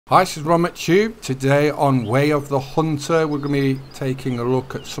Hi, this is Tube. Today on Way of the Hunter, we're going to be taking a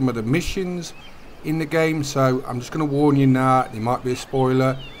look at some of the missions in the game. So I'm just going to warn you now, there might be a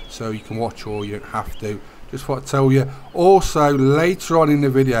spoiler, so you can watch or you don't have to. Just want to tell you. Also, later on in the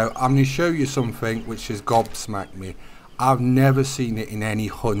video, I'm going to show you something which has gobsmacked me. I've never seen it in any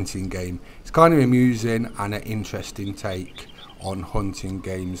hunting game. It's kind of amusing and an interesting take on hunting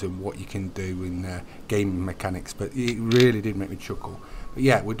games and what you can do in gaming mechanics, but it really did make me chuckle. But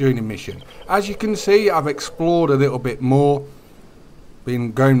yeah, we're doing a mission. As you can see, I've explored a little bit more,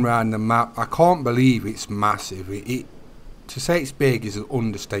 been going around the map. I can't believe it's massive. To say it's big is an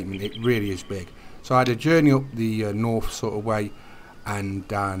understatement. It really is big. So I had a journey up the north sort of way and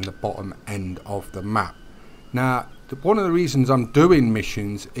down the bottom end of the map. Now, one of the reasons I'm doing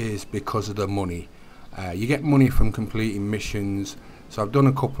missions is because of the money. You get money from completing missions, so I've done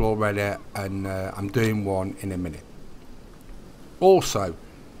a couple already, and I'm doing one in a minute. Also,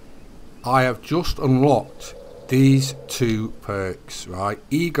 I have just unlocked these two perks, right?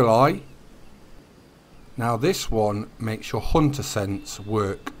 Eagle Eye. Now this one makes your hunter sense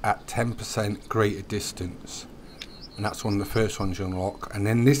work at 10% greater distance, and that's one of the first ones you unlock. And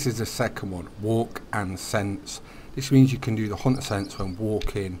then this is the second one, walk and sense. This means you can do the hunter sense when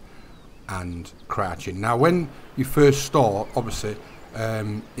walking and crouching. Now when you first start, obviously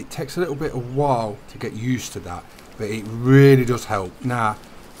it takes a little bit of while to get used to that, but it really does help. Now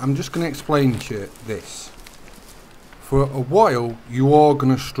I'm just going to explain to you this. For a while you are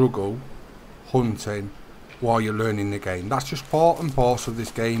going to struggle hunting while you're learning the game. That's just part and parcel of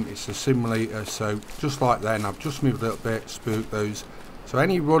this game. It's a simulator, so just like then I've just moved a little bit, spooked those. So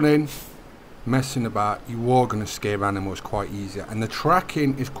any running, messing about, you are going to scare animals quite easier, and the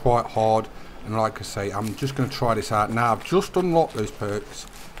tracking is quite hard. And like I say, I'm just going to try this out now. I've just unlocked those perks,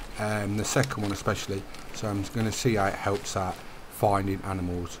 the second one especially, so I'm going to see how it helps out finding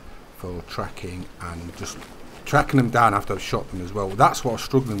animals for tracking and just tracking them down after I've shot them as well. That's what I'm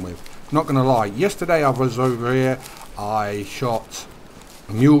struggling with, not going to lie. Yesterday I was over here, I shot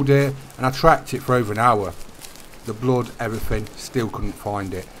a mule deer and I tracked it for over an hour. The blood, everything, still couldn't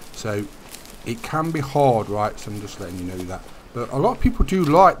find it. So it can be hard, right? So I'm just letting you know that. But a lot of people do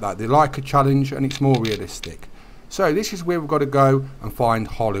like that. They like a challenge and it's more realistic. So this is where we've got to go and find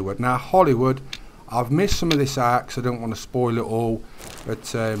Hollywood. Now Hollywood, I've missed some of this out because I don't want to spoil it all.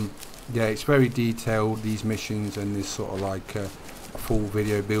 But yeah, it's very detailed, these missions, and there's sort of like a full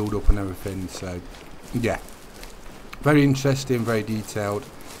video build up and everything. So yeah, very interesting, very detailed.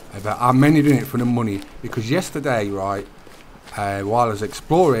 But I'm mainly doing it for the money because yesterday, right, while I was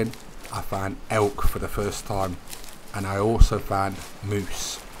exploring, I found elk for the first time, and I also found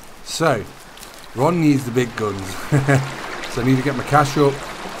moose. So Ron needs the big guns. So I need to get my cash up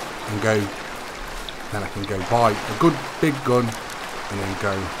and go, then I can go buy a good big gun and then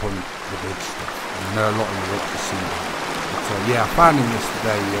go hunt the big stuff. And I know a lot of you want to see that. But yeah, I found him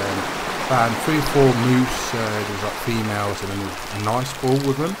yesterday. Found 3 or 4 moose. There's like females and then a nice bull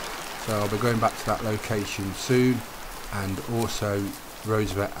with them. So I'll be going back to that location soon. And also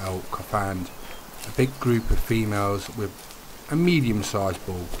Roosevelt elk. I found a big group of females with a medium-sized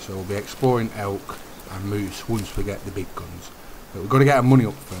bull. So we'll be exploring elk and moose once we get the big guns. But we've got to get our money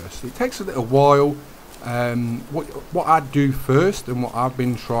up first. It takes a little while. What I'd do first, and what I've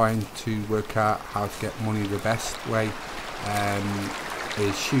been trying to work out how to get money the best way,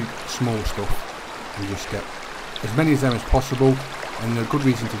 is shoot small stuff and just get as many of them as possible. And the good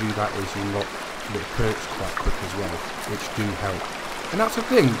reason to do that is you unlock little perks quite quick as well, which do help. And that's the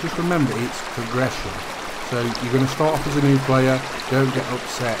thing, just remember, it's progression. So you're going to start off as a new player. Don't get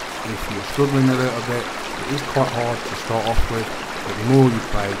upset if you're struggling a little bit. It is quite hard to start off with, but the more you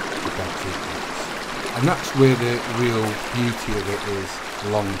play, the better it gets. And that's where the real beauty of it is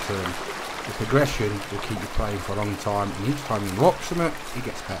long term. The progression will keep you playing for a long time, and each time you unlock something, it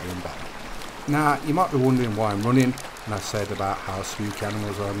gets better and better. Now, you might be wondering why I'm running, and I said about how spooky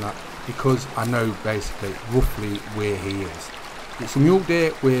animals are and that, because I know basically roughly where he is. It's a mule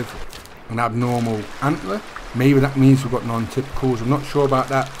deer with an abnormal antler. Maybe that means we've got non-typicals, I'm not sure about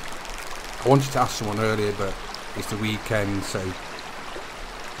that. I wanted to ask someone earlier, but it's the weekend, so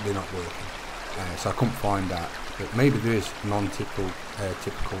they're not working. So I couldn't find that, but maybe there is non-typical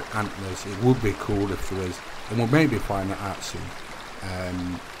typical antlers. It would be cool if there is, and we'll maybe find that out soon.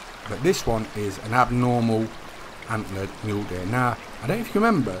 But this one is an abnormal antlered mule deer. Now, I don't know if you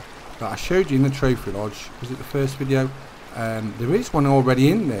remember, but I showed you in the trophy lodge, was it the first video? There is one already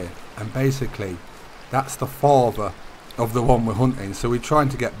in there, and basically that's the father of the one we're hunting. So we're trying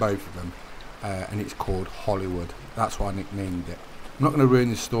to get both of them, and it's called Hollywood. That's why I nicknamed it. I'm not going to ruin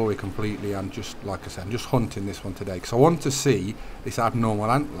the story completely. I'm just, like I said, I'm just hunting this one today because I want to see this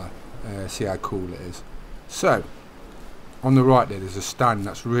abnormal antler, see how cool it is. So on the right there's a stand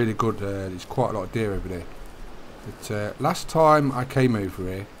that's really good. There's quite a lot of deer over there. But last time I came over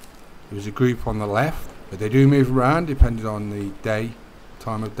here, there was a group on the left, but they do move around depending on the day,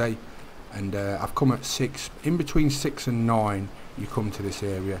 time of day. And I've come at 6, in between 6 and 9 you come to this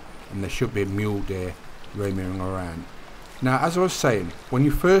area, and there should be a mule deer roaming around. Now, as I was saying, when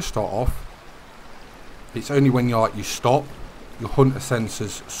you first start off, it's only when you stop, your hunter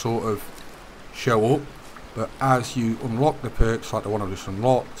sensors sort of show up. But as you unlock the perks, like the one I just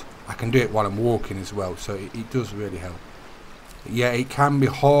unlocked, I can do it while I'm walking as well, so it does really help. But yeah, it can be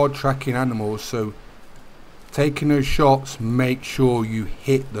hard tracking animals, so taking those shots, make sure you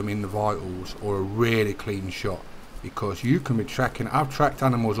hit them in the vitals or a really clean shot, because you can be tracking. I've tracked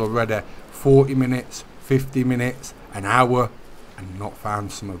animals already 40 minutes, 50 minutes, an hour, and not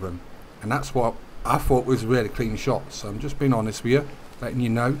found some of them. And that's what I thought was really clean shots. So I'm just being honest with you, letting you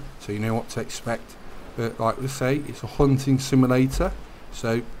know, so you know what to expect. But like we say, it's a hunting simulator,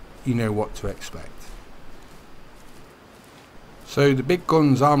 so you know what to expect. So the big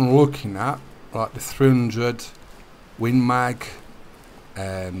guns I'm looking at, like the 300 Win Mag,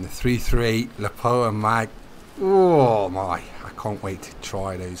 the 338 Lapoa Mag. Oh my, I can't wait to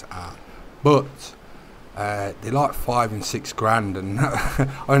try those out. But they're like 5 and 6 grand, and I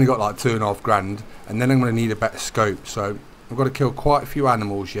only got like 2.5 grand, and then I'm going to need a better scope. So I've got to kill quite a few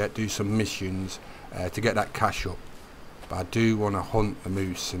animals yet, do some missions to get that cash up. But I do want to hunt the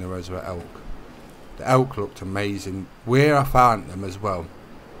moose and the Roosevelt elk. The elk looked amazing where I found them as well.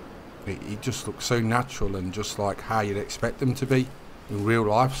 It just looked so natural and just like how you'd expect them to be in real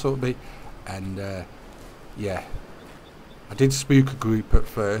life, sort of be. And yeah, I did spook a group at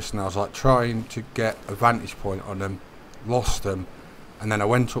first, and I was like trying to get a vantage point on them, lost them, and then I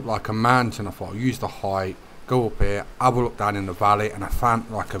went up like a mountain. I thought I'll use the height, go up here, have a look down in the valley, and I found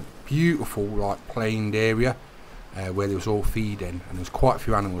like a beautiful like planed area where there was all feeding, and there's quite a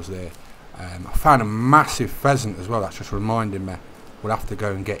few animals there. I found a massive pheasant as well. That's just reminding me we'll have to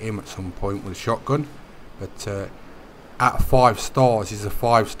go and get him at some point with a shotgun. But out of 5 stars, he's a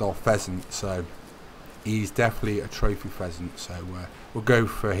 5-star pheasant, so he's definitely a trophy pheasant. So we'll go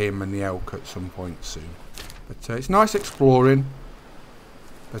for him and the elk at some point soon. But it's nice exploring.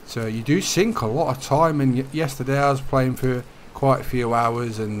 But you do sink a lot of time, and yesterday I was playing for quite a few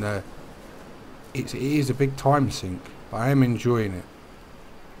hours, and it is a big time sink, but I am enjoying it.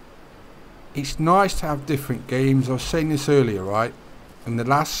 It's nice to have different games. I was saying this earlier, right? In the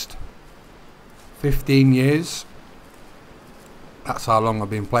last 15 years, that's how long I've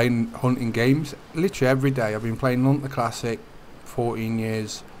been playing hunting games. Literally every day I've been playing Hunt the Classic, 14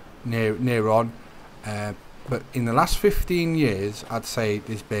 years near on. But in the last 15 years, I'd say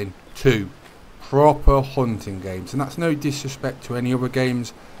there's been 2 proper hunting games. And that's no disrespect to any other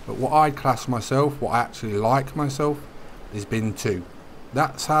games, but what I'd class myself, what I actually like myself, there's been 2.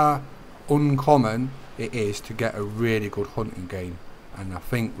 That's how uncommon it is to get a really good hunting game, and I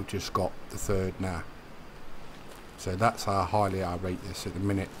think we've just got the 3rd now. So that's how highly I rate this at the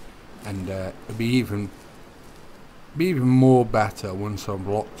minute, and it'll be even more better once I've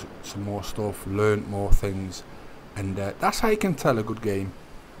unlocked some more stuff, learnt more things, and that's how you can tell a good game.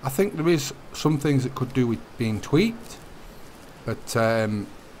 I think there is some things that could do with being tweaked, but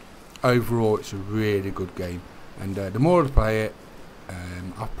overall it's a really good game, and the more I play it,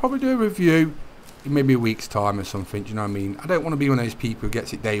 I'll probably do a review in maybe a week's time or something. Do you know what I mean? I don't want to be one of those people who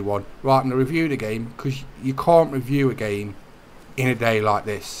gets it day one. Right, I'm going to review the game, because you can't review a game in a day like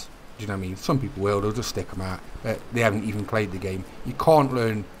this. Do you know what I mean? Some people will, they'll just stick them out. They haven't even played the game. You can't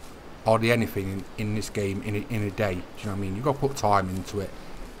learn hardly anything in this game in a day. Do you know what I mean? You've got to put time into it,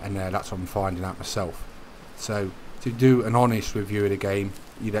 and that's what I'm finding out myself. So to do an honest review of the game,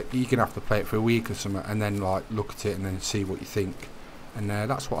 you're going to have to play it for a week or something, and then like look at it and then see what you think. And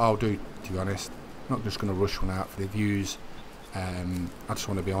that's what I'll do, to be honest. I'm not just going to rush one out for the views. I just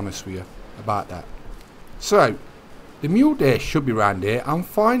want to be honest with you about that. So the mule deer should be around here. I'm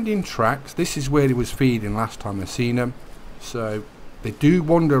finding tracks. This is where he was feeding last time I seen them. So they do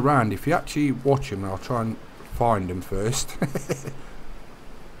wander around. If you actually watch them, I'll try and find them first.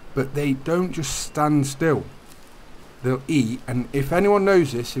 But they don't just stand still. They'll eat, and if anyone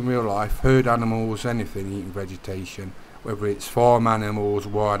knows this in real life, herd animals, anything eating vegetation, whether it's farm animals,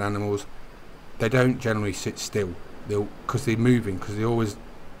 wild animals, they don't generally sit still. Because they're moving, because they always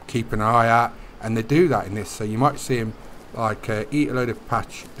keep an eye out, and they do that in this. So you might see them like eat a load of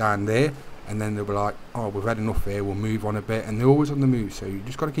patch down there, and then they'll be like, oh, we've had enough here, we'll move on a bit, and they're always on the move. So you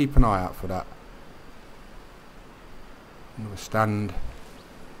just got to keep an eye out for that. Another stand.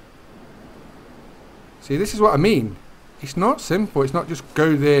 See, this is what I mean. It's not simple. It's not just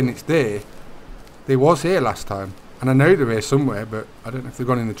go there and it's there. They was here last time. And I know they're here somewhere, but I don't know if they've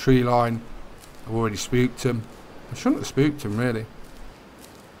gone in the tree line. I've already spooked them. I shouldn't have spooked them, really.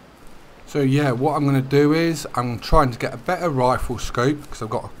 So yeah, what I'm going to do is I'm trying to get a better rifle scope, because I've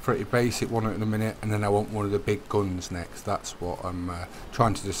got a pretty basic one at the minute, and then I want one of the big guns next. That's what I'm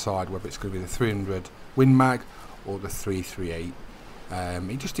trying to decide, whether it's going to be the 300 Win Mag or the 338.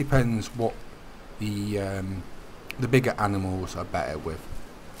 It just depends what the bigger animals are better with.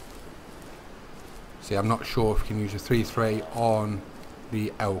 See, I'm not sure if you can use a 338 on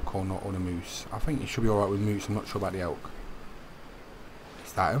the elk or not on a moose. I think it should be alright with moose. I'm not sure about the elk.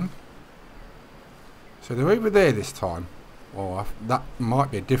 Is that him? So they're over there this time. Well, that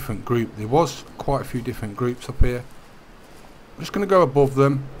might be a different group. There was quite a few different groups up here. I'm just going to go above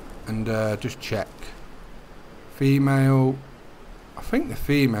them and just check. Female. I think the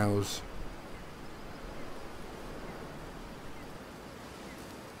females.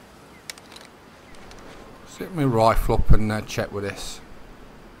 Set my rifle up and check with this.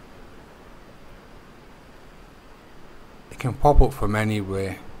 It can pop up from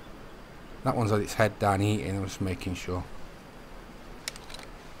anywhere. That one's had its head down eating. I'm just making sure.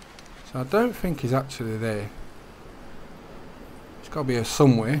 So I don't think he's actually there. It's got to be here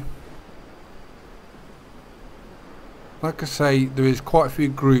somewhere. Like I say, there is quite a few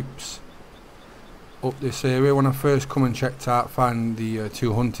groups up this area. When I first come and checked out, found the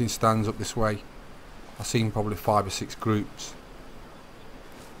 2 hunting stands up this way, I've seen probably 5 or 6 groups.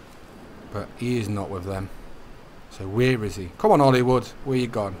 But he is not with them. So where is he? Come on, Hollywood, where you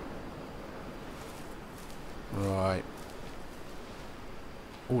gone? Right.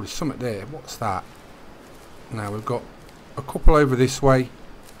 Oh, there's something there. What's that? Now we've got a couple over this way.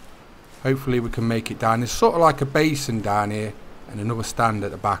 Hopefully we can make it down. There's sort of like a basin down here and another stand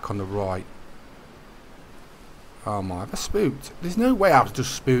at the back on the right. Oh my, I've spooked. There's no way I've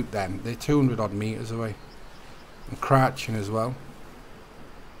just spooked them. They're 200 odd meters away. I'm crouching as well.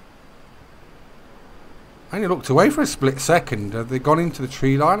 I only looked away for a split second. Have they gone into the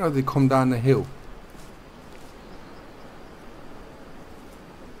tree line or have they come down the hill?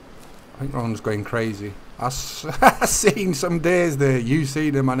 I think Ron's going crazy. I seen some deers there. You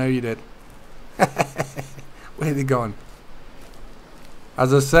seen them, I know you did. Where they gone?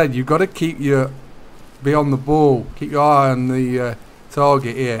 As I said, you've got to be on the ball. Keep your eye on the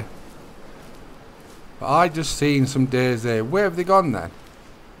target here. But I just seen some deers there. Where have they gone then?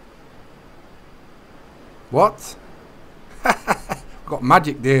 What? Got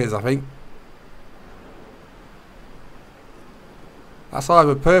magic deers, I think. That's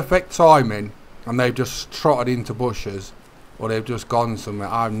either perfect timing and they've just trotted into bushes, or they've just gone somewhere.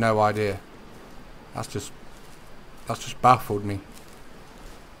 I have no idea. That's just baffled me.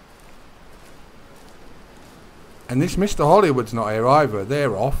 And this Mr. Hollywood's not here either.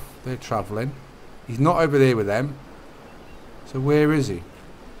 They're off. They're travelling. He's not over there with them. So where is he?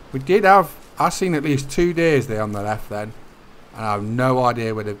 We did have... I've seen at least 2 deers there on the left then. And I have no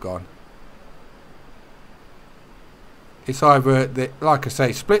idea where they've gone. It's either, like I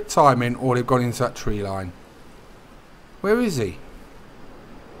say, split timing, or they've gone into that tree line. Where is he?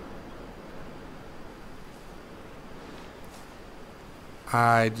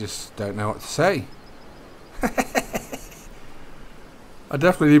 I just don't know what to say. I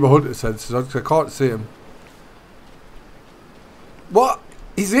definitely need my hunter sensors on because I can't see him. What?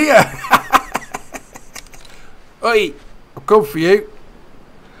 He's here! Oi! I've come for you.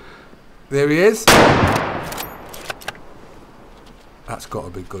 There he is. That's got to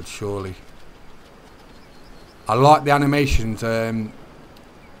be good, surely. I like the animations when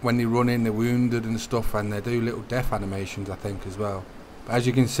they run in, they're wounded and stuff, and they do little death animations, I think, as well. But as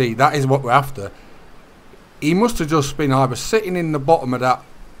you can see, that is what we're after. He must have just been either sitting in the bottom of that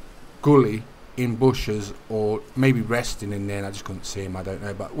gully in bushes, or maybe resting in there, and I just couldn't see him, I don't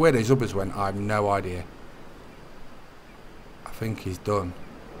know. But where these others went, I have no idea. I think he's done.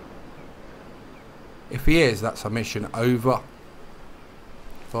 If he is, that's a mission over.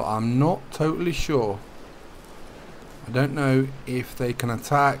 But I'm not totally sure. I don't know if they can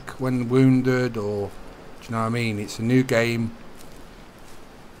attack when wounded, or do you know what I mean? It's a new game.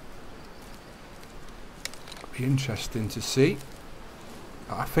 It'll be interesting to see.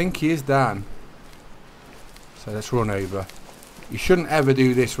 I think he is down. So let's run over. You shouldn't ever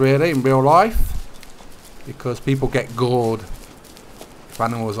do this really in real life, because people get gored if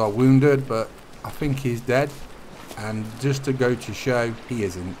animals are wounded, but I think he's dead. And just to go to show, he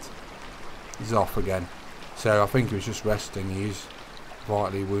isn't. He's off again. So I think he was just resting. He's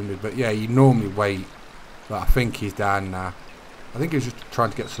vitally wounded. But yeah, you normally wait But I think he's down now. I think he was just trying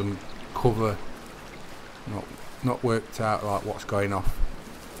to get some cover. Not worked out like what's going off.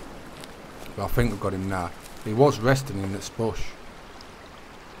 But I think we've got him now. He was resting in this bush.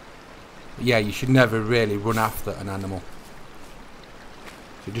 But yeah, you should never really run after an animal.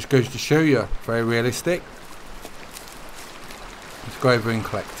 So it just goes to show you, very realistic. Let's go over and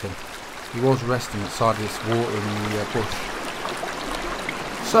collect him. He was resting outside this water in the bush.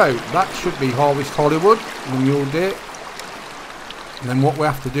 So that should be Harvest Hollywood, the mule deer. And then what we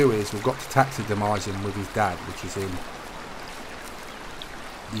have to do is we've got to taxidermise him with his dad, which is in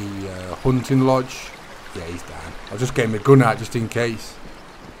the hunting lodge. Yeah, he's down. I'll just get my gun out just in case.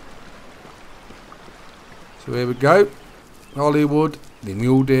 So here we go. Hollywood, the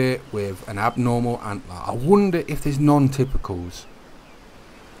mule deer with an abnormal antler. I wonder if there's non-typicals.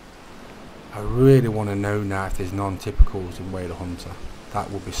 I really want to know now if there's non-typicals in Way of the Hunter. That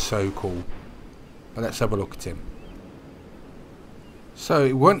would be so cool. But let's have a look at him. So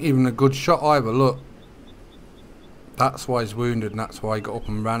it wasn't even a good shot either, look. That's why he's wounded and that's why he got up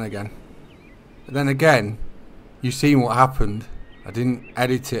and ran again. But then again, you've seen what happened. I didn't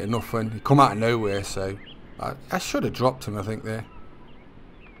edit it enough when he come out of nowhere, so I should have dropped him, I think, there.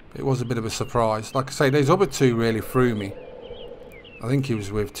 It was a bit of a surprise. Like I say, those other two really threw me. I think he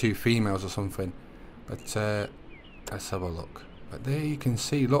was with two females or something. But let's have a look. But there you can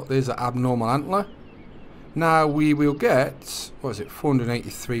see, look, there's an abnormal antler. Now we will get, what is it,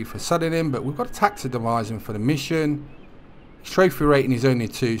 483 for selling him, but we've got to taxidermise him for the mission. His trophy rating is only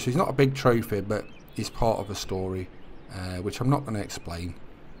 2, so he's not a big trophy, but he's part of a story, which I'm not going to explain.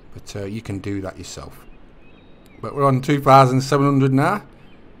 But you can do that yourself. But we're on 2,700 now.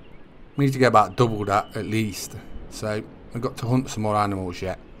 We need to get about double that at least. So we've got to hunt some more animals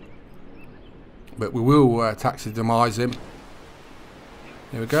yet. But we will taxidermise him.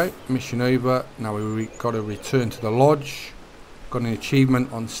 There we go, mission over. Now we've got to return to the lodge. Got an achievement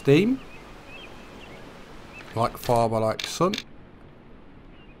on Steam. Like father, like son.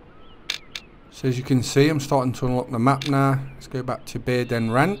 So as you can see, I'm starting to unlock the map now. Let's go back to Bear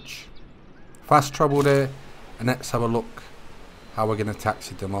Den Ranch. Fast travel there. And let's have a look how we're going to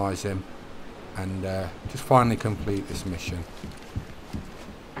taxidermise him. And just finally complete this mission.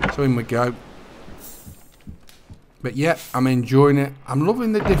 So in we go. But yeah, I'm enjoying it. I'm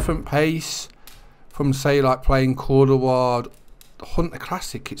loving the different pace from, say, like playing Cordaward, Hunter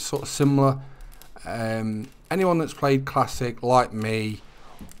Classic. It's sort of similar. Anyone that's played Classic like me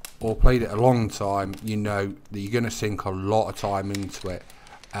or played it a long time, you know that you're going to sink a lot of time into it.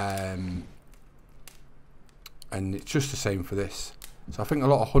 And it's just the same for this. So I think a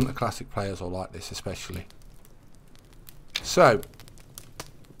lot of Hunter Classic players will like this especially. So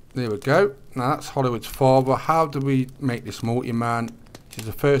there we go. Now that's Hollywood's father. How do we make this multi-man? This is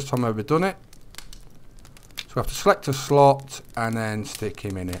the first time I've ever done it. So we have to select a slot and then stick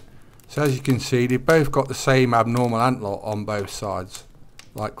him in it. So as you can see, they've both got the same abnormal antler on both sides.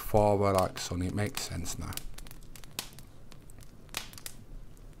 Like father, like son. It makes sense now.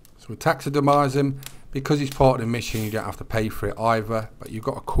 So we taxidermise him. Because he's part of the mission, you don't have to pay for it either. But you've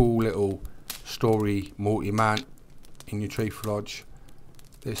got a cool little story multi-man in your trophy lodge.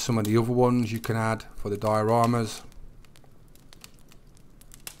 There's some of the other ones you can add for the dioramas.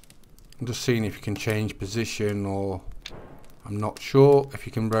 I'm just seeing if you can change position, or I'm not sure if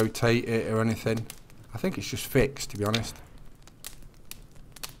you can rotate it or anything. I think it's just fixed, to be honest.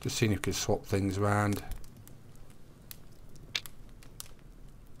 Just seeing if you can swap things around.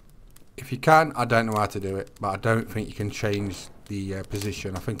 If you can, I don't know how to do it, but I don't think you can change the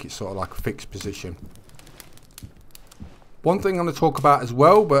position. I think it's sort of like a fixed position. One thing I'm going to talk about as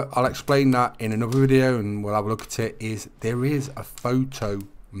well, but I'll explain that in another video and we'll have a look at it, is there is a photo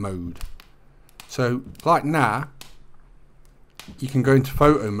mode. So like now, you can go into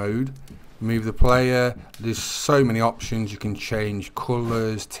photo mode, move the player. There's so many options. You can change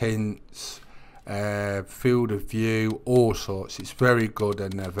colours, tints, field of view, all sorts. It's very good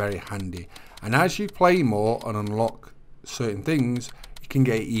and very handy. And as you play more and unlock certain things, you can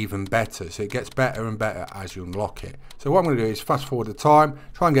get even better. So it gets better and better as you unlock it. So what I'm going to do is fast forward the time,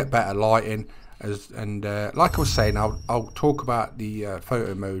 try and get better lighting, and like I was saying, I'll talk about the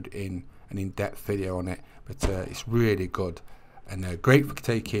photo mode in an in-depth video on it. But it's really good and great for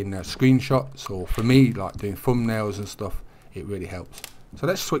taking screenshots, or for me, like doing thumbnails and stuff. It really helps. So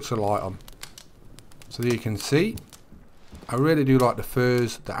let's switch the light on. So there you can see, I really do like the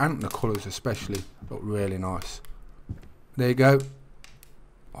furs, the antler colours especially look really nice. There you go,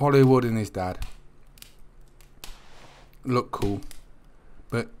 Hollywood and his dad. Look cool,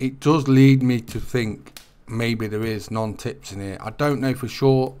 but it does lead me to think maybe there is non-tips in here. I don't know for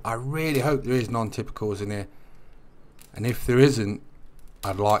sure. I really hope there is non-typicals in here, and if there isn't,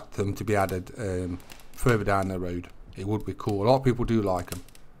 I'd like them to be added further down the road. It would be cool. A lot of people do like them.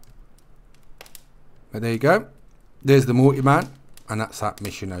 But there you go. There's the multi-man, and that's that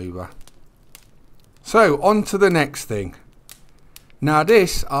mission over. So on to the next thing. Now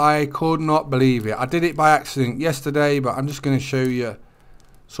this, I could not believe it. I did it by accident yesterday, but I'm just going to show you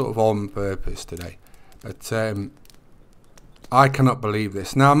sort of on purpose today. But I cannot believe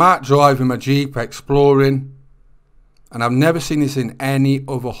this. Now I'm out driving my Jeep, exploring, and I've never seen this in any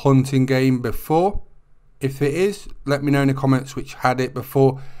other hunting game before. If it is, let me know in the comments which had it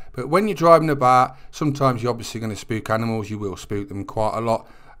before. But when you're driving about, sometimes you're obviously going to spook animals. You will spook them quite a lot,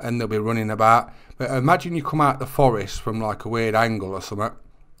 and they'll be running about. But imagine you come out the forest from like a weird angle or something,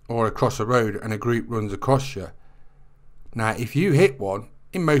 or across a road, and a group runs across you. Now if you hit one,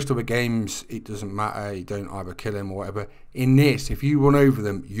 in most other games it doesn't matter, you don't either kill them or whatever. In this, if you run over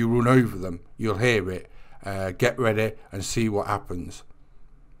them, you run over them. You'll hear it. Get ready and see what happens.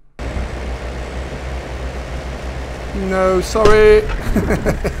 No, sorry.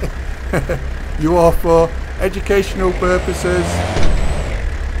 You are for educational purposes.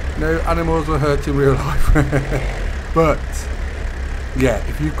 No animals are hurt in real life. But yeah,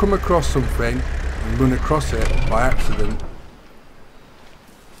 if you come across something and run across it by accident,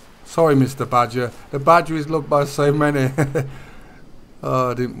 sorry Mr. Badger. The badger is loved by so many.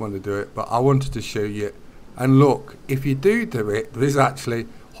 Oh, I didn't want to do it, but I wanted to show you. And look, if you do it, there is actually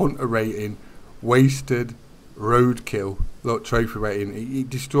hunter rating, wasted, roadkill. Look, trophy rating. It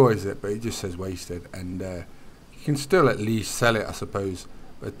destroys it, but it just says wasted, and you can still at least sell it, I suppose.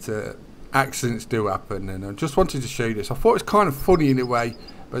 But accidents do happen, and I just wanted to show you this. I thought it was kind of funny in a way,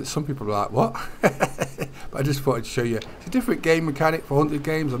 but some people are like, what? But I just thought I'd show you. It's a different game mechanic for hunting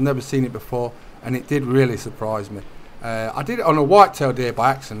games. I've never seen it before, and it did really surprise me. I did it on a white-tailed deer by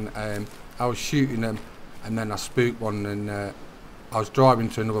accident. I was shooting them, and then I spooked one, and I was driving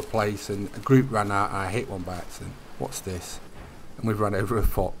to another place, and a group ran out, and I hit one by accident. What's this? And we've run over a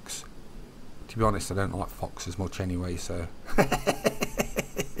fox. To be honest, I don't like foxes much anyway, so...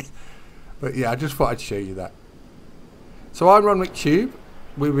 But yeah, I just thought I'd show you that. So I'm Ron McTube.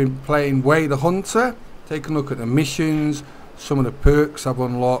 We've been playing Way the Hunter, taking a look at the missions, some of the perks I've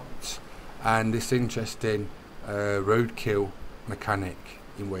unlocked, and this interesting roadkill mechanic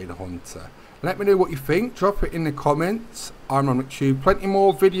in Way the Hunter. Let me know what you think. Drop it in the comments. I'm Ron McTube. Plenty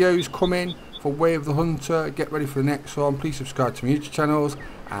more videos coming for Way of the Hunter. Get ready for the next one. Please subscribe to my YouTube channels,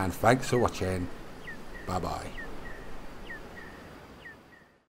 and thanks for watching. Bye bye.